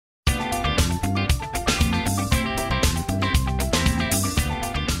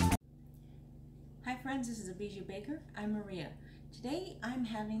friends, this is a Bijou Baker. I'm Maria. Today I'm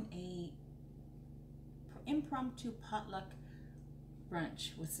having a impromptu potluck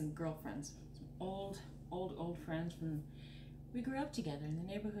brunch with some girlfriends. Some old friends from, we grew up together in the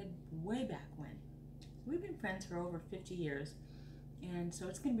neighborhood way back when. We've been friends for over 50 years, and so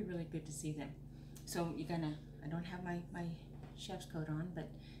it's going to be really good to see them. So I don't have my chef's coat on, but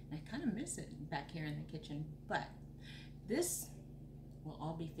I kind of miss it back here in the kitchen, but this will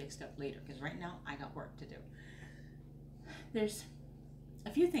all be fixed up later because right now I got work to do. There's a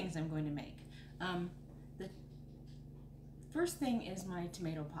few things I'm going to make. The first thing is my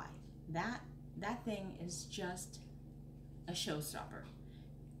tomato pie. That thing is just a showstopper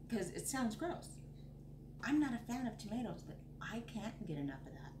because it sounds gross. I'm not a fan of tomatoes, but I can't get enough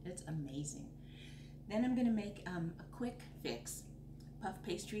of that. It's amazing. Then I'm going to make a quick fix puff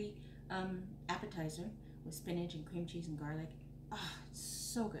pastry appetizer with spinach and cream cheese and garlic. Ah, it's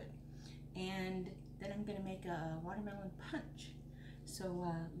so good. And then I'm going to make a watermelon punch. So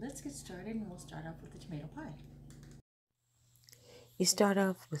let's get started, and we'll start off with the tomato pie. You start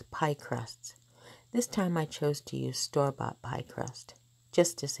off with pie crusts. This time I chose to use store-bought pie crust,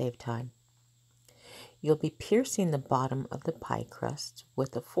 just to save time. You'll be piercing the bottom of the pie crust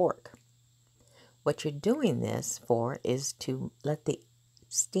with a fork. What you're doing this for is to let the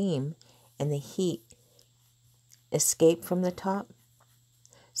steam and the heat escape from the top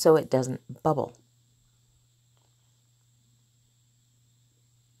so it doesn't bubble.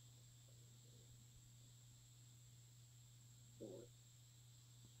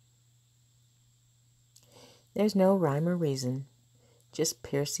 There's no rhyme or reason, just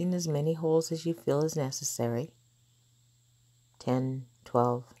piercing as many holes as you feel is necessary. 10,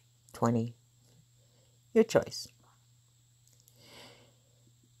 12, 20, your choice.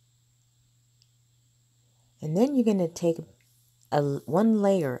 And then you're going to take one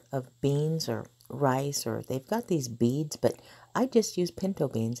layer of beans or rice, or they've got these beads, but I just use pinto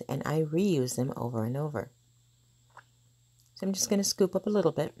beans and I reuse them over and over. So I'm just going to scoop up a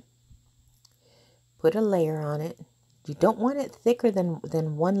little bit, put a layer on it. You don't want it thicker than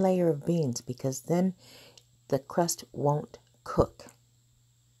one layer of beans because then the crust won't cook.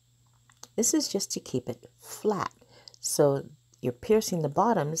 This is just to keep it flat. So you're piercing the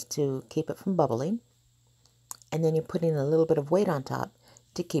bottoms to keep it from bubbling. And then you're putting a little bit of weight on top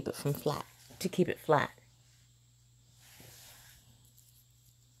to keep it flat.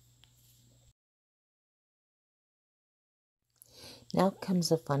 Now comes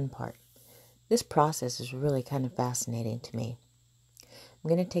the fun part. This process is really kind of fascinating to me. I'm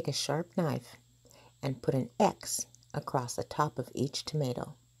going to take a sharp knife and put an X across the top of each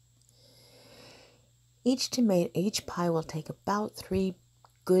tomato. Each pie will take about 3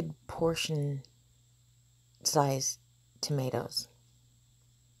 good portion size tomatoes.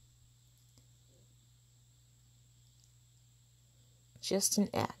 Just an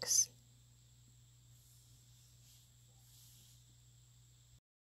X.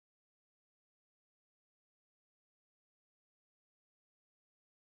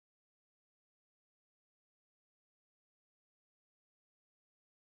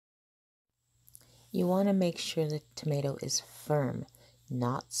 You want to make sure the tomato is firm,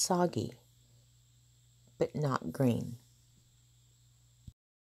 not soggy, but not green.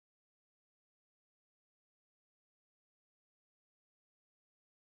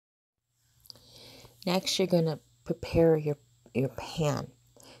 Next, you're going to prepare your pan.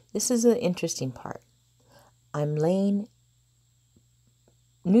 This is the interesting part. I'm laying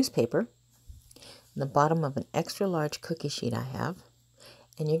newspaper on the bottom of an extra large cookie sheet I have,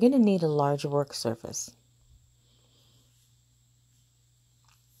 and you're going to need a large work surface.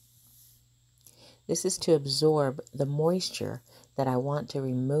 This is to absorb the moisture that I want to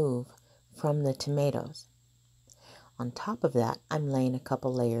remove from the tomatoes. On top of that, I'm laying a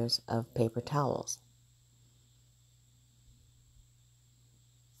couple layers of paper towels.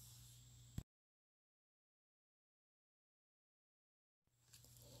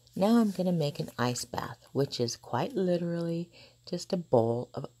 Now I'm going to make an ice bath, which is quite literally just a bowl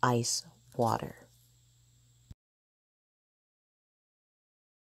of ice water.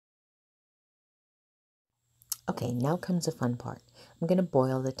 Okay, now comes the fun part. I'm going to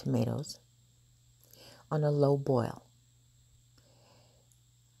boil the tomatoes on a low boil.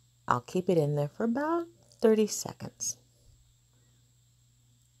 I'll keep it in there for about 30 seconds.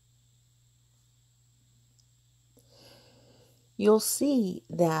 You'll see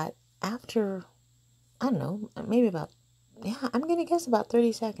that after, I don't know, maybe about, I'm going to guess about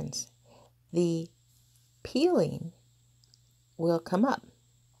 30 seconds, the peeling will come up.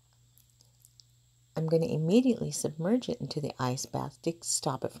 I'm going to immediately submerge it into the ice bath to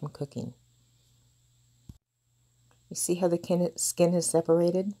stop it from cooking. You see how the skin has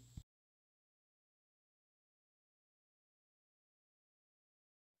separated?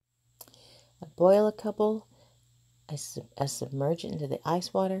 I boil a couple, I submerge it into the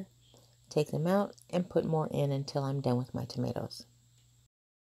ice water, take them out, and put more in until I'm done with my tomatoes.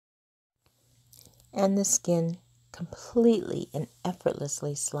 And the skin completely and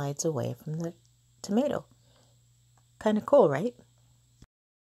effortlessly slides away from the tomato. Kind of cool, right?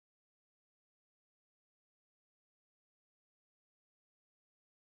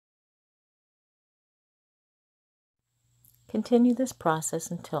 Continue this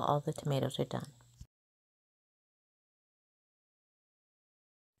process until all the tomatoes are done.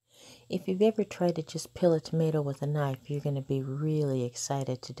 If you've ever tried to just peel a tomato with a knife, you're going to be really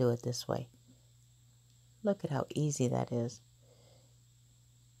excited to do it this way. Look at how easy that is.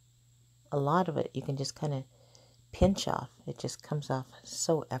 A lot of it you can just kind of pinch off. It just comes off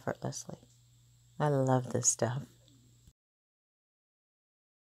so effortlessly. I love this stuff.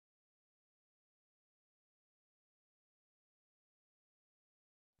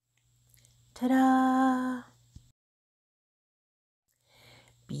 Ta-da!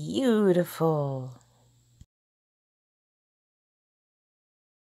 Beautiful.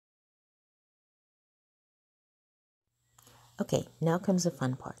 Okay, now comes the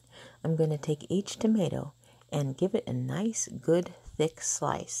fun part. I'm going to take each tomato and give it a nice, good, thick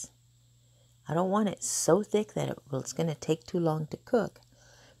slice. I don't want it so thick that it's going to take too long to cook,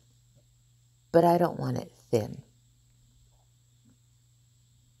 but I don't want it thin.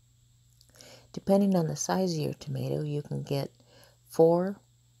 Depending on the size of your tomato, you can get 4,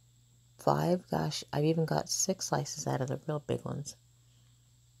 5, gosh, I've even got 6 slices out of the real big ones.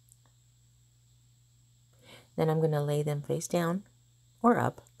 Then I'm going to lay them face down or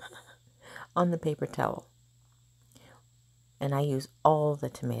up on the paper towel. And I use all the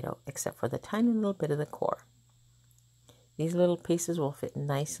tomato except for the tiny little bit of the core. These little pieces will fit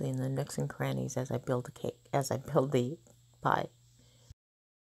nicely in the nooks and crannies as I build the cake, as I build the pie.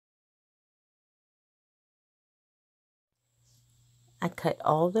 I cut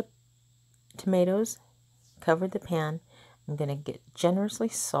all the tomatoes, covered the pan. I'm going to get generously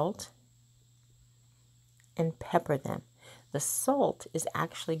salt and pepper them. The salt is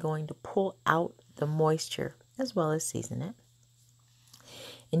actually going to pull out the moisture as well as season it.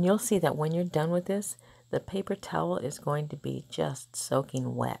 And you'll see that when you're done with this, the paper towel is going to be just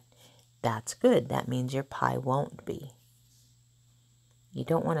soaking wet. That's good. That means your pie won't be. You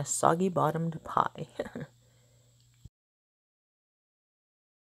don't want a soggy bottomed pie.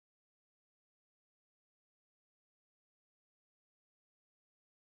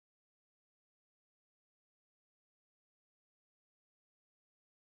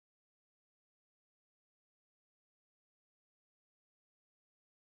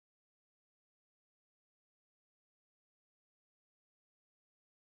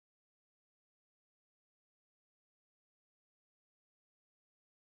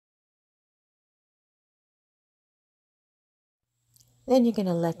 Then you're going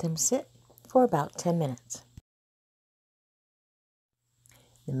to let them sit for about 10 minutes.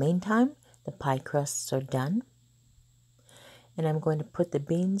 In the meantime, the pie crusts are done. And I'm going to put the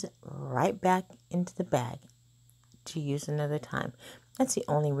beans right back into the bag to use another time. That's the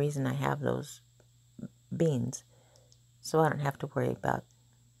only reason I have those beans, so I don't have to worry about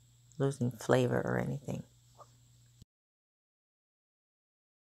losing flavor or anything.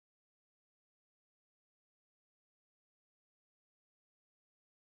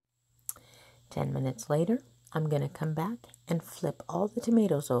 Ten minutes later, I'm going to come back and flip all the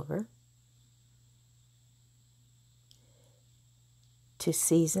tomatoes over to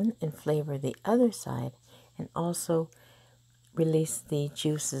season and flavor the other side and also release the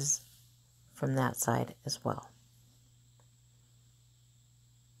juices from that side as well.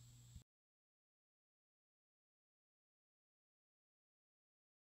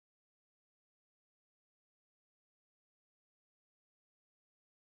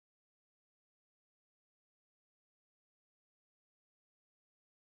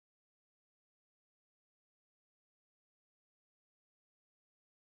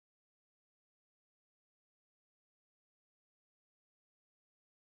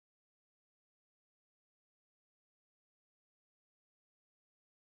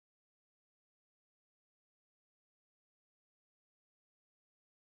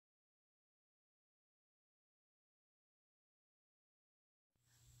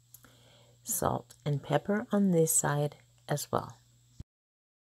 Salt and pepper on this side as well.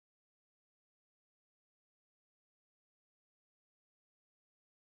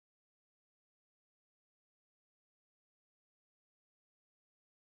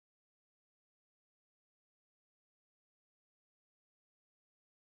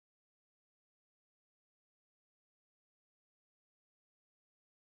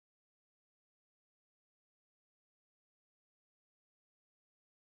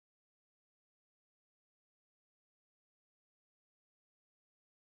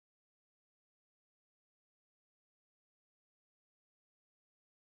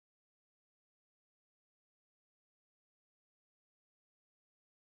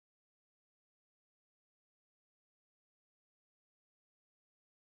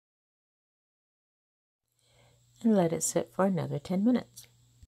 and let it sit for another 10 minutes.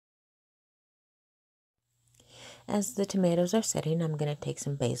 As the tomatoes are setting, I'm going to take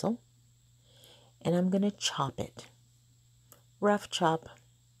some basil and I'm going to chop it. Rough chop,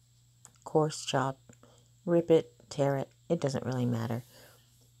 coarse chop, rip it, tear it. It doesn't really matter.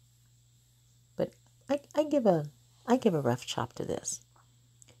 But I give a rough chop to this.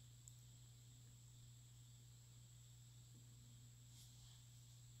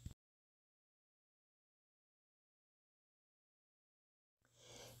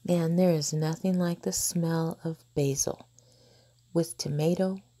 Man, there is nothing like the smell of basil with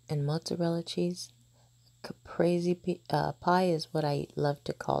tomato and mozzarella cheese. Caprese pie is what I love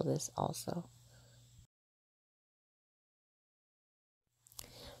to call this also.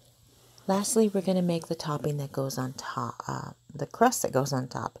 Lastly, we're going to make the topping that goes on top, the crust that goes on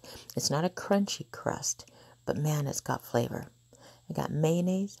top. It's not a crunchy crust, but man, it's got flavor. I got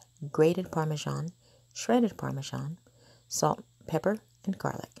mayonnaise, grated parmesan, shredded parmesan, salt, pepper, and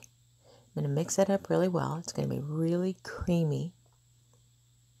garlic. I'm going to mix that up really well. It's going to be really creamy.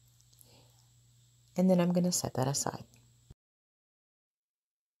 And then I'm going to set that aside.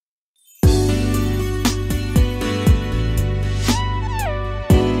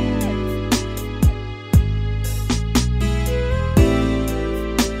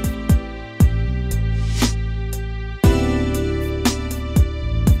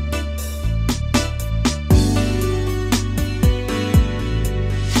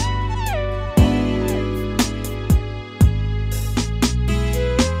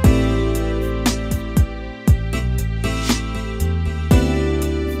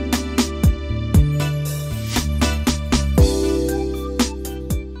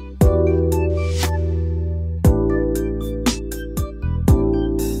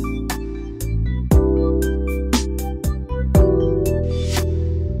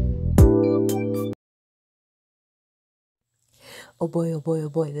 Oh boy, oh boy, oh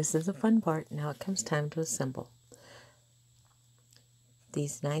boy, this is the fun part. Now it comes time to assemble.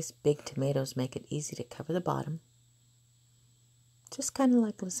 These nice big tomatoes make it easy to cover the bottom. Just kind of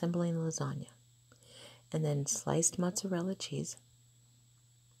like assembling lasagna. And then sliced mozzarella cheese.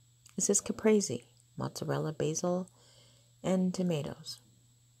 This is Caprese, mozzarella, basil, and tomatoes.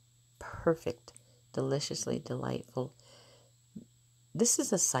 Perfect, deliciously delightful. This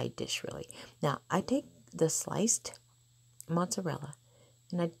is a side dish, really. Now, I take the sliced mozzarella,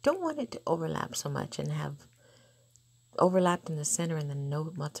 and I don't want it to overlap so much and have overlapped in the center and then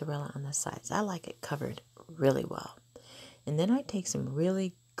no mozzarella on the sides. I like it covered really well. And then I take some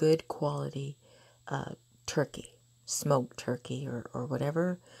really good quality turkey, smoked turkey or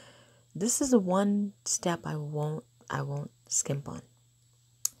whatever. This is the one step I won't skimp on.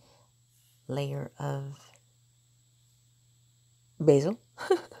 Layer of basil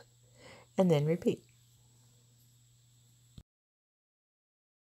and then repeat.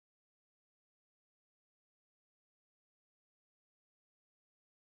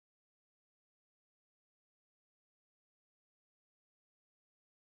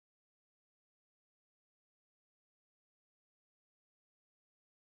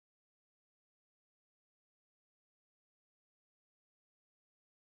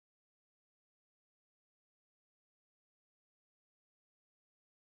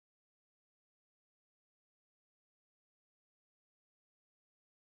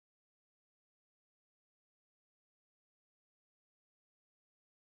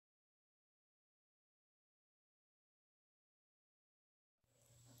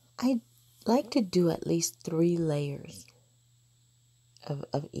 I like to do at least 3 layers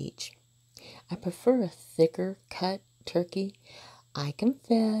of each. I prefer a thicker cut turkey. I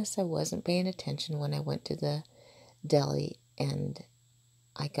confess I wasn't paying attention when I went to the deli and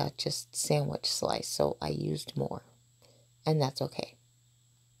I got just sandwich slice, so I used more. And that's okay.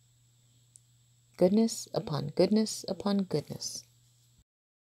 Goodness upon goodness upon goodness.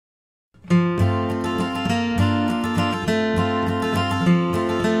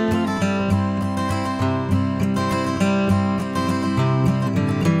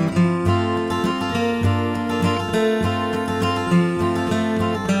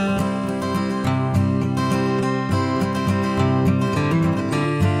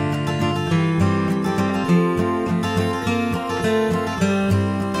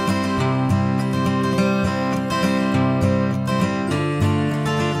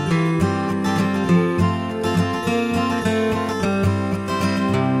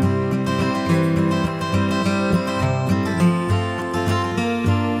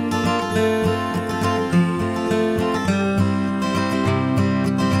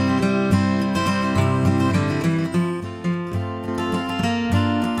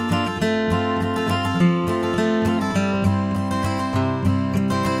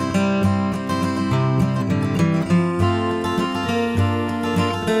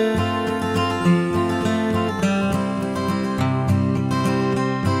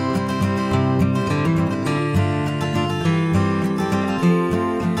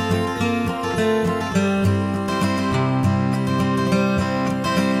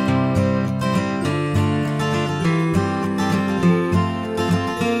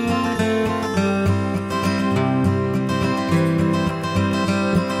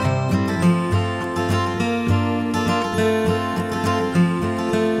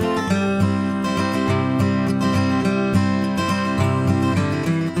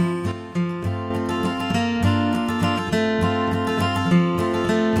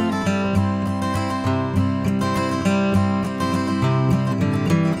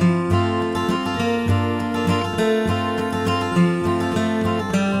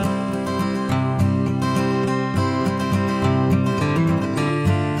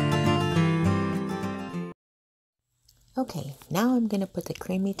 Okay, now I'm going to put the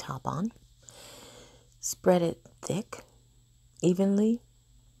creamy top on. Spread it thick, evenly.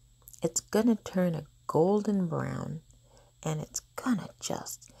 It's going to turn a golden brown, and it's going to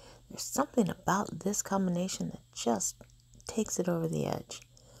just, there's something about this combination that just takes it over the edge.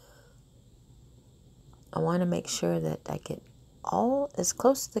 I want to make sure that I get all as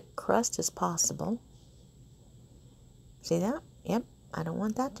close to the crust as possible. See that? Yep, I don't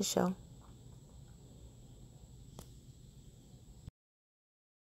want that to show.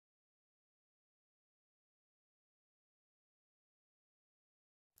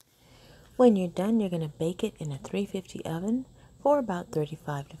 When you're done, you're going to bake it in a 350 oven for about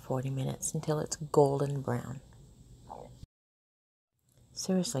 35 to 40 minutes until it's golden brown.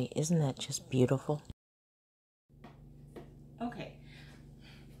 Seriously, isn't that just beautiful? Okay,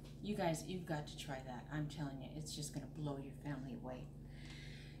 you guys, you've got to try that. I'm telling you, it's just going to blow your family away.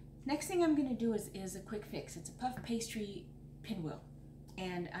 Next thing I'm going to do is a quick fix. It's a puff pastry pinwheel.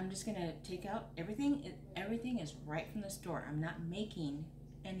 And I'm just going to take out everything. Everything is right from the store. I'm not making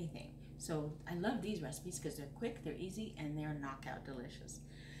anything. So I love these recipes because they're quick, they're easy, and they're knockout delicious.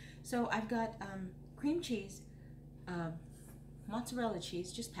 So I've got cream cheese, mozzarella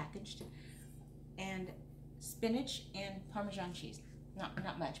cheese, just packaged, and spinach and Parmesan cheese.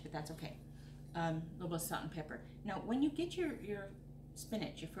 Not much, but that's okay. A little bit of salt and pepper. Now, when you get your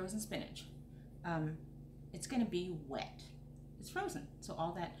spinach, your frozen spinach, it's going to be wet. It's frozen, so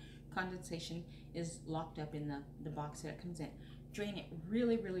all that condensation is locked up in the box that it comes in. Drain it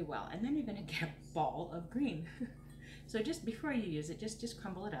really, really well, and then you're going to get a ball of green. So just before you use it, just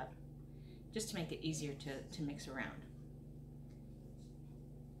crumble it up, just to make it easier to mix around.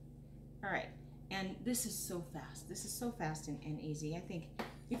 All right, and this is so fast. This is so fast and easy. I think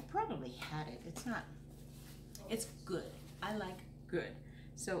you've probably had it. It's good. I like good.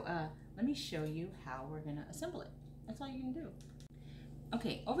 So let me show you how we're going to assemble it. That's all you can do.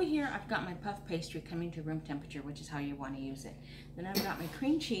 Okay, over here I've got my puff pastry coming to room temperature, which is how you want to use it. Then I've got my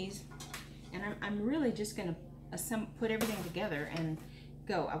cream cheese, and I'm really just going to put everything together and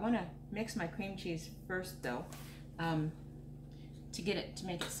go. I want to mix my cream cheese first, though, to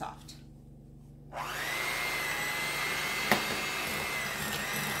make it soft.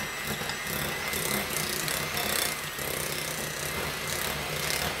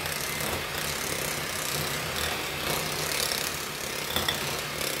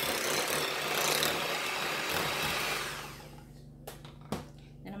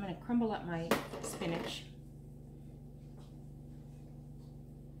 Crumble up my spinach,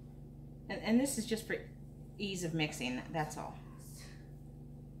 and this is just for ease of mixing, that's all.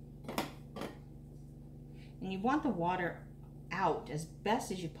 And you want the water out as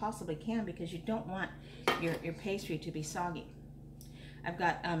best as you possibly can because you don't want your pastry to be soggy. I've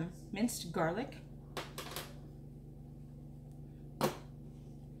got minced garlic,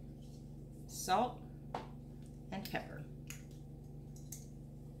 salt, and pepper.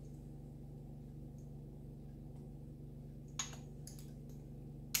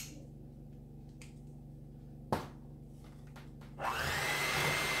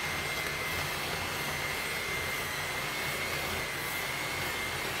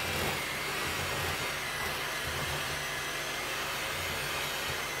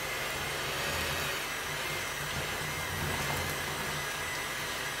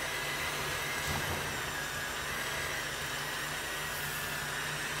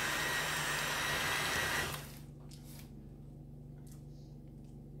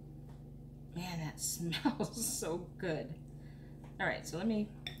 Man, that smells so good. All right, so let me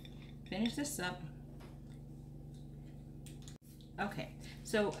finish this up. Okay,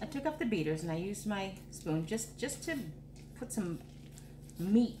 so I took off the beaters and I used my spoon just to put some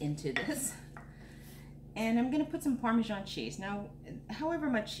meat into this. And I'm gonna put some Parmesan cheese. Now, however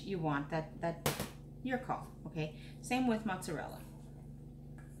much you want, that your call, okay? Same with mozzarella.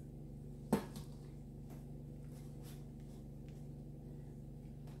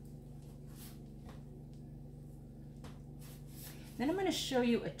 Then I'm going to show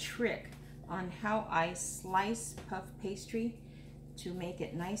you a trick on how I slice puff pastry to make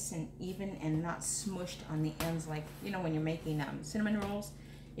it nice and even and not smushed on the ends, like, you know, when you're making cinnamon rolls,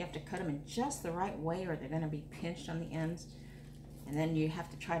 you have to cut them in just the right way or they're going to be pinched on the ends. And then you have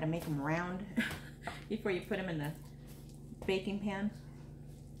to try to make them round before you put them in the baking pan.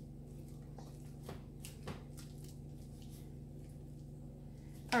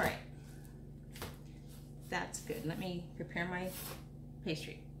 All right. That's good. Let me prepare my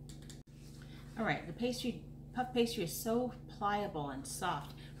pastry. All right, the puff pastry is so pliable and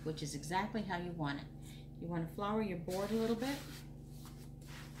soft, which is exactly how you want it. You want to flour your board a little bit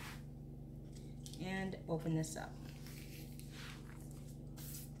and open this up.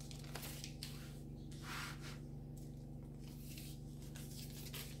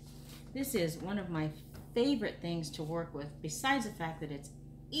 This is one of my favorite things to work with, besides the fact that it's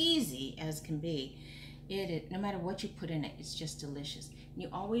easy as can be. No matter what you put in it, it's just delicious. You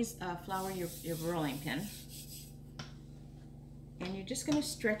always flour your rolling pin, and you're just going to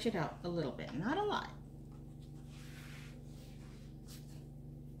stretch it out a little bit, not a lot.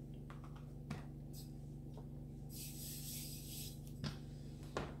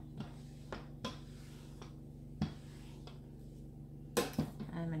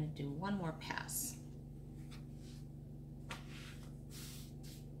 I'm going to do one more pass.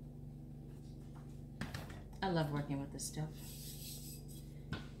 I love working with this stuff.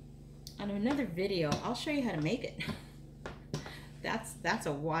 On another video, I'll show you how to make it. That's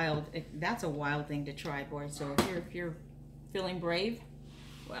a wild thing to try, boy. So if you're feeling brave,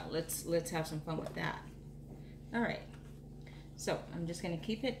 well, let's have some fun with that. All right. So I'm just going to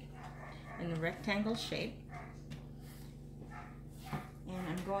keep it in the rectangle shape. And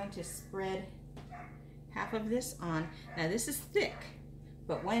I'm going to spread half of this on. Now this is thick,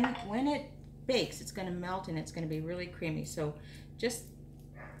 but when it bakes, it's going to melt and it's going to be really creamy. So just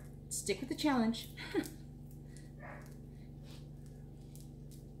stick with the challenge.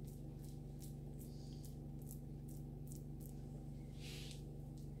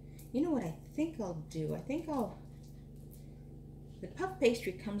 You know what I think I'll do? The puff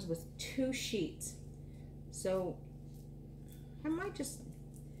pastry comes with 2 sheets. So I might just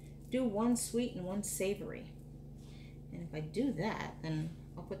do one sweet and one savory. And if I do that, then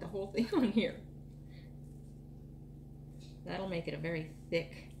I'll put the whole thing on here. That'll make it a very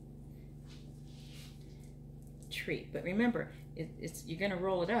thick treat. But remember, you're going to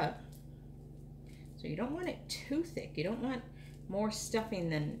roll it up. So you don't want it too thick. You don't want more stuffing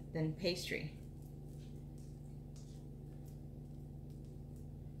than pastry.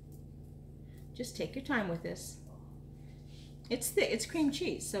 Just take your time with this. It's thick. It's cream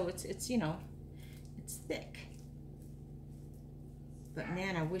cheese, so it's you know, it's thick. But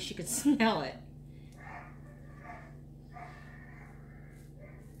man, I wish you could smell it.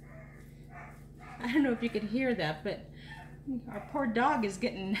 I don't know if you could hear that, but our poor dog is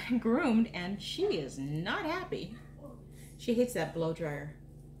getting groomed and she is not happy. She hates that blow dryer.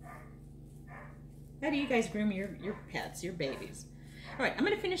 How do you guys groom your pets, your babies? All right, I'm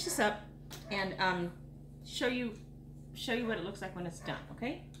gonna finish this up and show you what it looks like when it's done,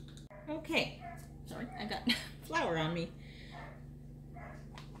 okay? Okay, sorry, I got flour on me.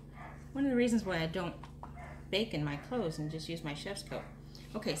 One of the reasons why I don't bake in my clothes and just use my chef's coat.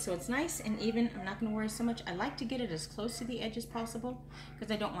 Okay, so it's nice and even. I'm not going to worry so much. I like to get it as close to the edge as possible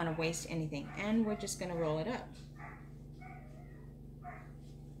because I don't want to waste anything. And we're just going to roll it up.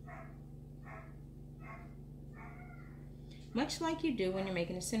 Much like you do when you're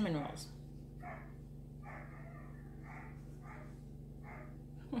making the cinnamon rolls.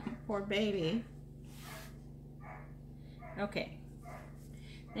 Poor baby. Okay.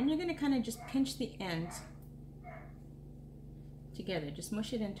 Then you're going to kind of just pinch the ends together. Just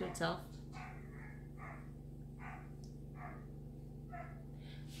mush it into itself.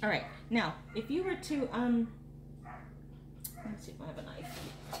 All right. Now, if you were to, let's see if I have a knife.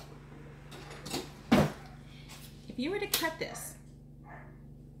 If you were to cut this,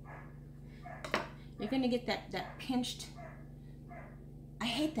 you're going to get that pinched. I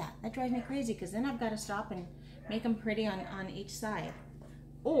hate that. That drives me crazy because then I've got to stop and make them pretty on each side.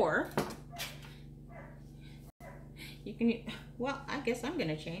 Or you can, well, I guess I'm going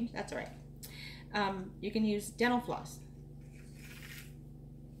to change. That's all right. You can use dental floss.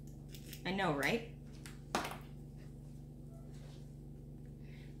 I know, right?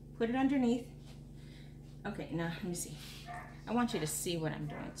 Put it underneath. Okay, now let me see. I want you to see what I'm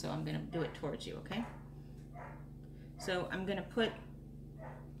doing, so I'm going to do it towards you, okay? So I'm going to put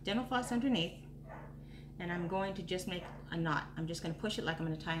dental floss underneath, and I'm going to just make a knot. I'm just going to push it like I'm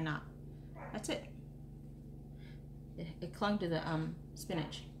going to tie a knot. That's it. It clung to the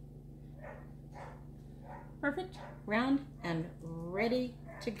spinach. Perfect, round, and ready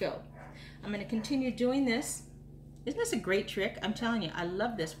to go. I'm going to continue doing this. Isn't this a great trick? I'm telling you, I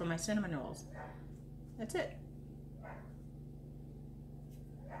love this for my cinnamon rolls. That's it.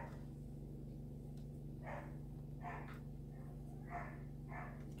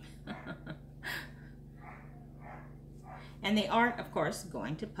 And they are, of course,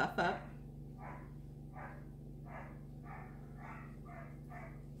 going to puff up.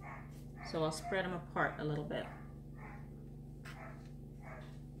 So I'll spread them apart a little bit. All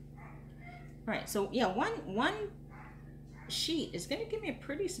right, so yeah, one sheet is going to give me a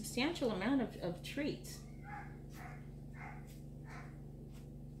pretty substantial amount of treats.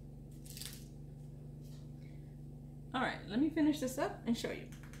 All right, let me finish this up and show you.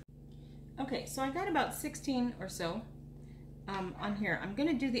 Okay, so I got about 16 or so on here. I'm going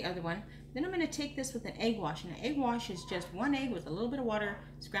to do the other one. Then I'm going to take this with an egg wash. And an egg wash is just one egg with a little bit of water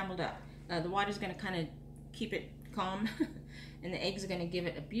scrambled up. The water is going to kind of keep it calm. And the eggs are going to give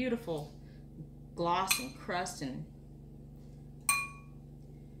it a beautiful gloss and crust. And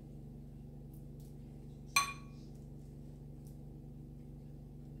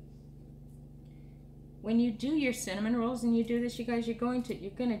when you do your cinnamon rolls and you do this, you guys, you're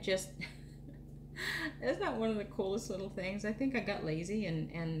gonna just that's not one of the coolest little things. I think I got lazy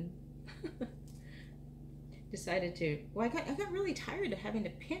and decided to, well, I got really tired of having to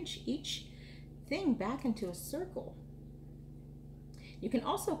pinch each thing back into a circle. You can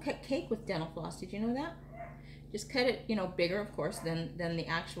also cut cake with dental floss. Did you know that? Just cut it, you know, bigger, of course, than the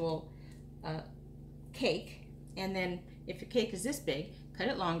actual cake. And then if your cake is this big, cut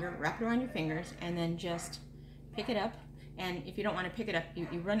it longer, wrap it around your fingers, and then just pick it up. And if you don't want to pick it up,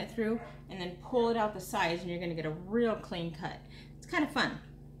 you run it through and then pull it out the sides, and you're going to get a real clean cut. It's kind of fun.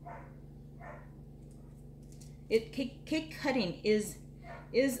 Cake cutting is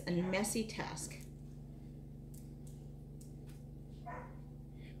a messy task.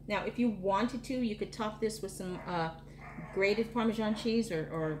 Now, if you wanted to, you could top this with some grated Parmesan cheese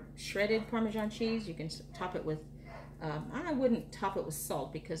or shredded Parmesan cheese. You can top it with, I wouldn't top it with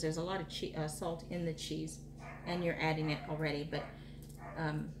salt because there's a lot of salt in the cheese and you're adding it already. But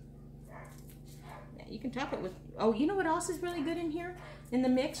you can top it with, oh, you know what else is really good in here? In the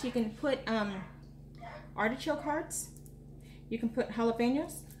mix, you can put artichoke hearts. You can put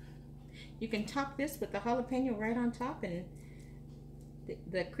jalapenos. You can top this with the jalapeno right on top, and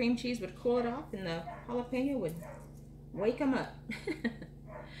the cream cheese would cool it off and the jalapeno would wake them up.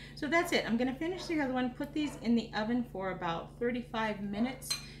 So that's it. I'm going to finish the other one, put these in the oven for about 35 minutes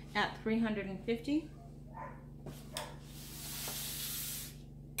at 350.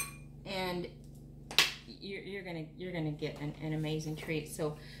 And you're gonna get an amazing treat.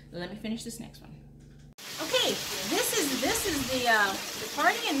 So let me finish this next one. Okay, this is the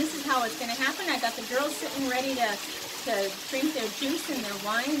party, and this is how it's gonna happen. I got the girls sitting ready to drink their juice and their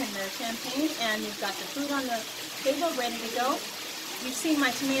wine and their champagne, and you've got the food on the table ready to go. You've seen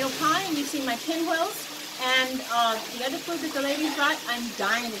my tomato pie and you've seen my pinwheels, and the other food that the ladies brought, I'm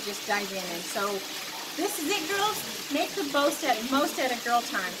dying to just dive in. And so this is it, girls. Make the most out of girl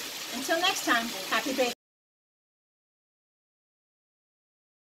time. Until next time, happy baking.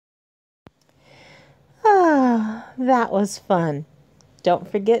 Ah, that was fun. Don't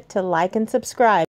forget to like and subscribe.